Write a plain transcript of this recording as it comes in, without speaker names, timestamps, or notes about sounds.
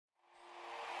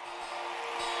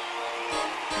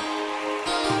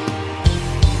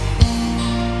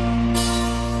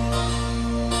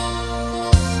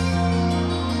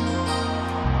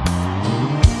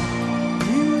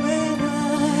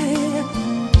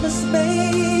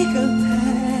make a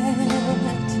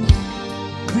pact.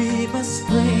 We must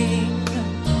bring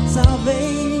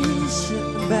salvation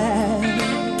back.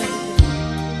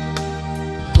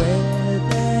 Where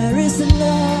there is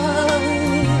love,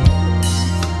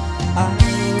 I'll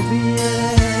be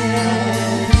there.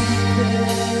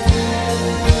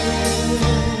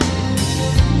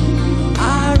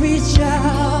 I reach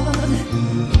out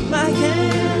my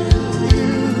hand to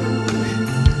you.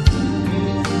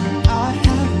 I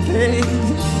have faith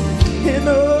in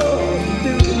all you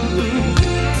do.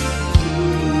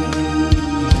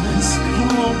 Just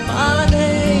call my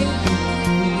name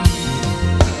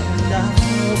and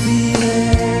I'll be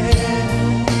there.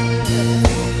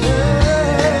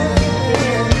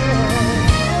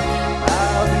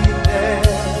 I'll be there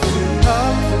to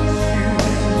comfort you.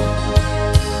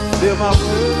 Fill my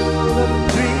world of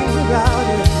dreams about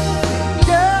it.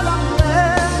 Girl, I'm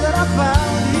glad that I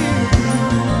found you.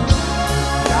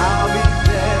 I'll be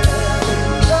there when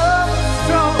love is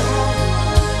strong.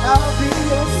 I'll be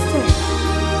your strength.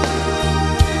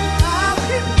 I'll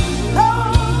be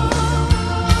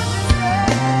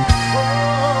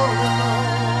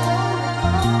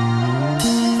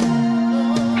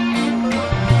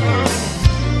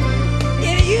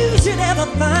if you should ever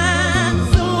find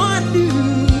someone new,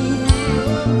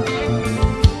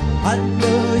 I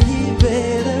know he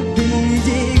better be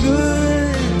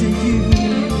good to you.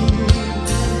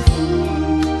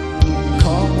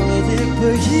 Cause if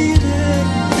he didn't,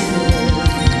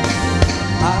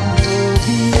 I'll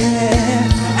be there.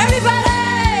 Everybody!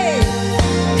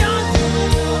 Just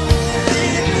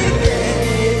leave me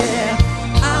there.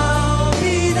 I'll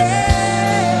be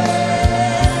there.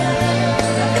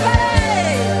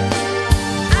 Everybody!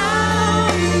 I'll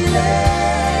be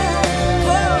there.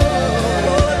 Oh,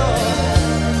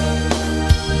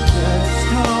 just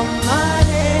call my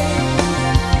name.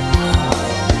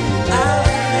 I'll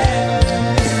be there.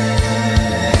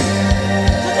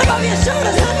 Just look over your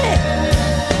shoulders, honey.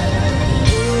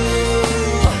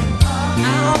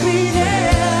 I'll be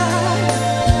there.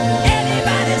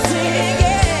 Anybody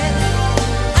singing,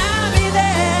 I'll be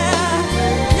there.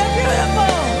 You're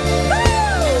beautiful.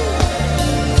 Woo!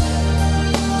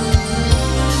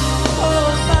 Oh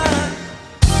my.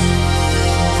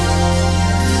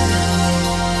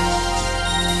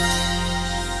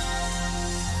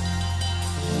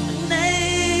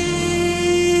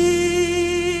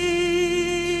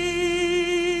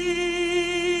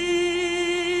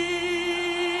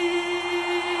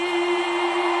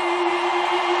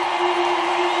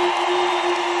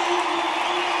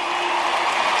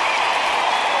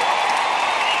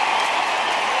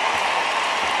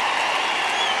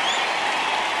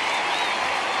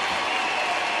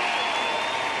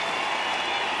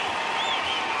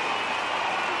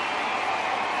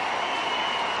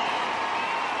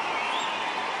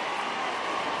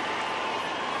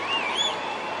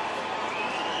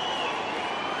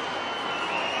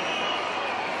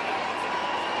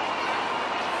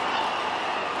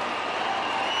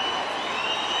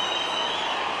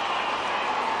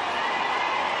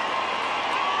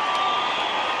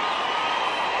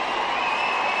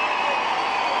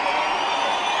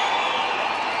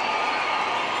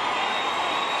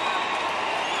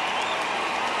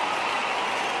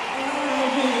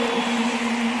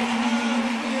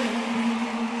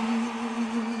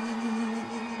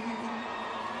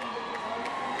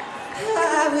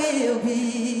 I will be.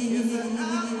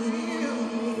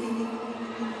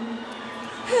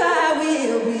 I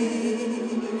will be.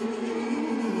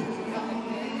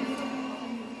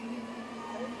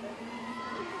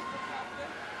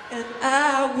 And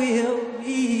I will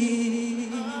be.